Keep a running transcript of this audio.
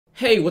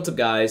Hey, what's up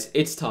guys,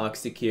 it's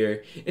Toxic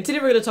here, and today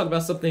we're going to talk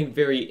about something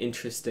very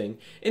interesting,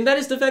 and that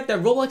is the fact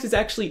that Roblox is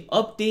actually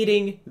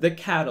updating the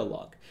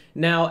catalog.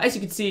 Now, as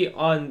you can see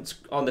on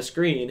the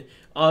screen,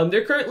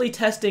 they're currently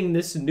testing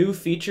this new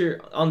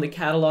feature on the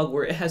catalog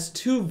where it has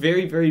two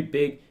very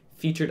big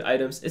featured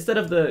items, instead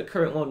of the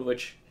current one,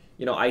 which,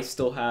 you know, I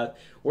still have,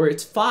 where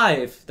it's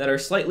 5 that are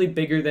slightly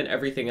bigger than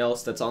everything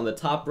else that's on the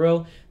top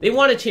row. They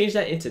want to change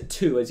that into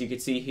 2, as you can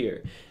see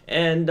here.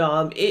 And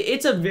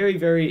it's a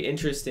very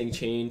interesting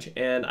change,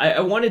 and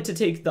I wanted to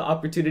take the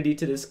opportunity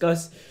to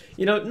discuss,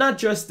 you know, not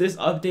just this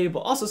update, but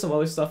also some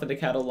other stuff in the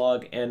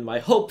catalog and my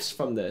hopes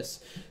from this.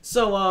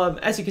 So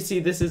as you can see,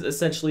 this is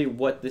essentially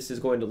what this is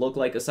going to look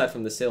like, aside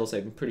from the sales.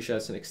 I'm pretty sure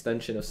that's an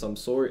extension of some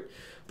sort.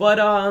 But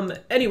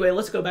anyway,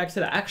 let's go back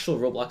to the actual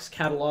Roblox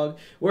catalog,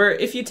 where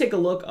if you take a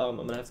look, I'm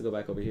gonna have to go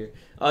back over here.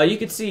 You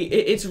can see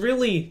it's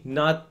really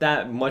not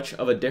that much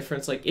of a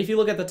difference. Like, if you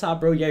look at the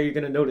top row, yeah, you're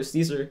gonna notice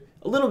these are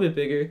a little bit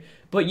bigger,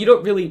 but you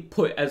don't really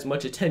put as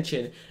much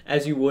attention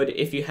as you would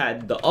if you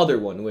had the other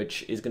one,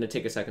 which is gonna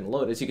take a second to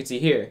load. As you can see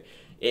here,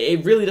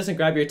 it really doesn't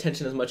grab your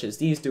attention as much as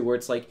these do, where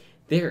it's like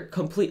they're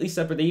completely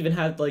separate. They even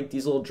have like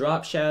these little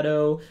drop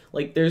shadow.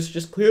 Like, there's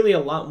just clearly a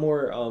lot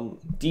more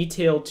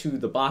detail to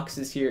the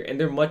boxes here, and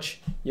they're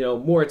much, you know,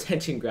 more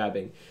attention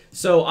grabbing.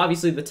 So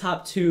obviously the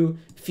top 2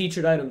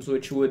 featured items,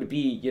 which would be,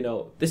 you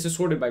know, this is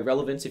sorted by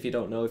relevance. If you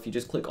don't know, if you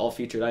just click all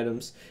featured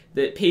items,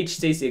 the page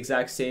stays the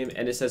exact same,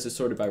 and it says it's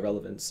sorted by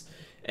relevance.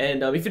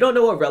 And if you don't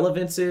know what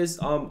relevance is,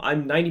 I'm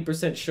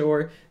 90%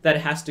 sure that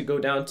it has to go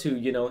down to,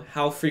 you know,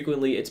 how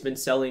frequently it's been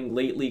selling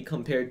lately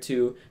compared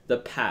to the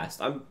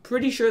past. I'm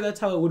pretty sure that's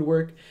how it would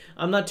work.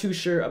 I'm not too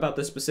sure about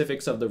the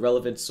specifics of the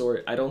relevance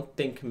sort. I don't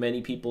think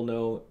many people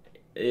know,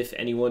 if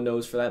anyone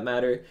knows for that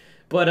matter.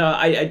 But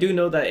I do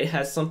know that it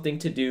has something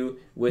to do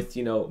with,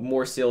 you know,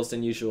 more sales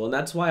than usual. And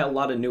that's why a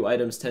lot of new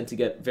items tend to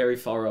get very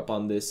far up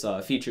on this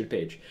featured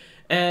page.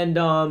 And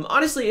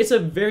honestly, it's a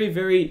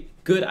very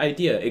good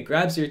idea. It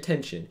grabs your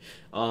attention.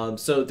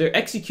 So they're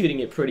executing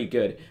it pretty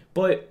good.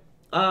 But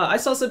I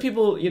saw some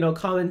people, you know,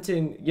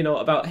 commenting, you know,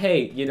 about,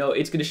 hey, you know,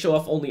 it's going to show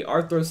off only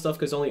Arthro stuff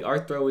because only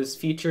Arthro is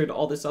featured,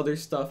 all this other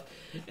stuff.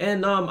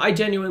 And I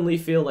genuinely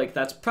feel like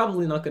that's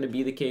probably not going to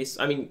be the case.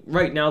 I mean,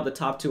 right now the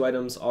top 2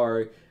 items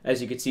are, as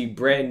you can see,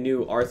 brand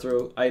new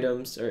Arthro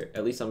items, or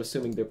at least I'm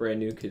assuming they're brand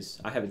new because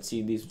I haven't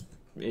seen these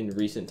in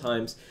recent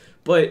times.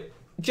 But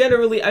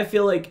generally, I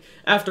feel like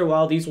after a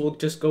while, these will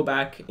just go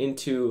back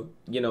into,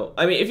 you know,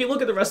 I mean, if you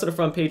look at the rest of the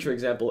front page, for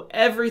example,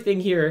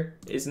 everything here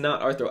is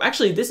not Arthro.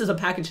 Actually, this is a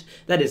package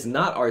that is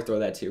not Arthro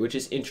that's here, which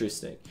is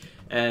interesting.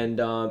 And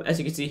as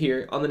you can see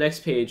here, on the next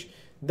page,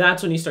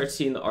 that's when you start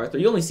seeing the Arthro.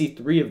 You only see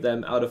 3 of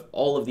them out of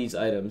all of these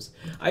items.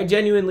 I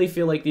genuinely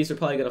feel like these are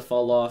probably going to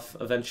fall off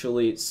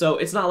eventually. So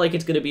it's not like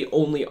it's going to be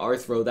only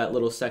Arthro, that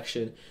little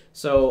section.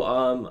 So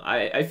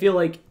I feel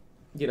like,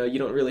 you know, you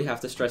don't really have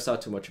to stress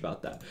out too much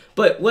about that.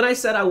 But when I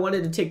said I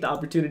wanted to take the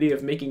opportunity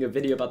of making a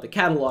video about the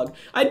catalog,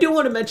 I do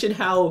want to mention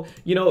how,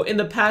 you know, in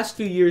the past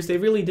few years, they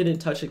really didn't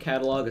touch the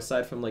catalog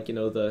aside from, like, you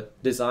know, the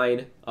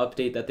design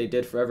update that they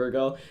did forever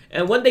ago.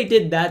 And when they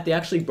did that, they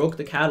actually broke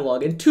the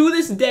catalog. And to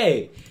this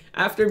day,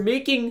 after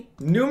making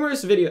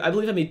numerous videos, I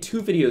believe I made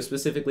 2 videos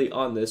specifically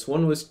on this.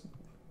 One was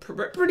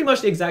pretty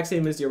much the exact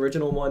same as the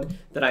original one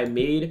that I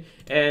made,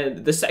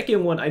 and the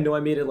second one I know I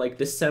made in like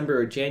December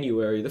or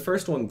January. The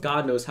first one,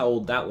 God knows how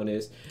old that one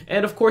is.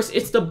 And of course,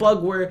 it's the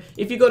bug where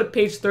if you go to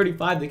page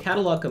 35, the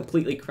catalog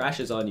completely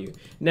crashes on you.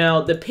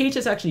 Now, the page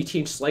has actually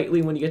changed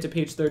slightly when you get to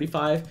page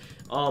 35.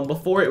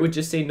 Before, it would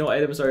just say no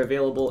items are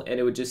available, and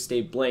it would just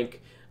stay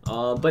blank.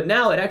 But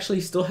now it actually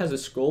still has a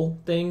scroll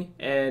thing,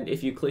 and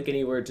if you click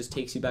anywhere, it just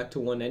takes you back to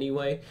 1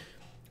 anyway.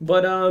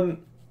 But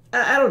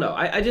I don't know.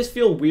 I just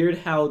feel weird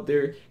how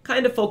they're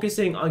kind of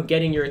focusing on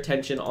getting your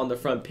attention on the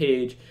front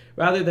page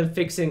rather than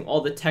fixing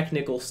all the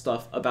technical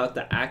stuff about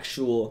the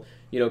actual,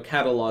 you know,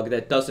 catalog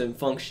that doesn't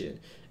function.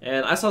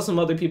 And I saw some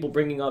other people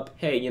bringing up,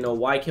 hey, you know,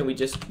 why can't we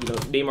just, you know,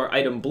 name our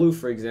item blue,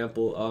 for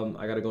example.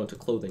 I gotta go into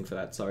clothing for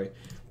that, sorry.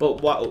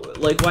 But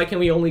why can't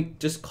we only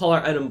just call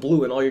our item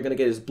blue and all you're gonna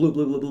get is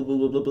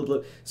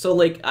blue. So,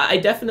 like, I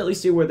definitely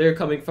see where they're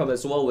coming from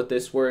as well with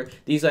this, where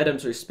these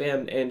items are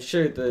spammed. And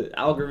sure, the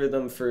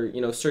algorithm for,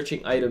 you know,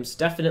 searching items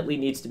definitely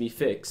needs to be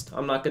fixed.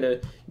 I'm not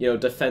gonna, you know,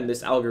 defend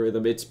this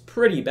algorithm. It's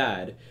pretty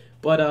bad.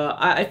 But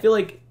I feel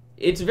like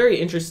it's very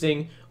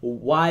interesting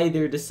why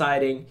they're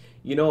deciding,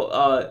 you know,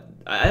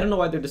 I don't know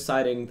why they're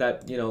deciding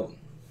that, you know,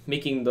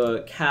 making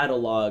the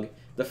catalog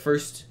the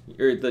first,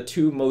 or the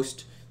 2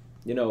 most,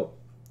 you know,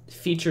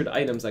 featured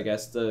items, I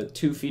guess, the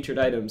 2 featured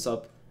items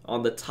up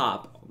on the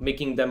top,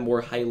 making them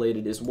more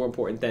highlighted is more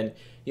important than,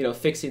 you know,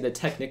 fixing the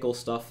technical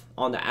stuff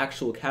on the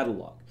actual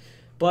catalog.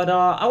 But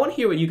I want to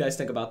hear what you guys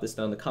think about this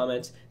down in the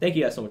comments. Thank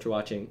you guys so much for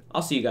watching.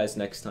 I'll see you guys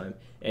next time,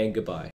 and goodbye.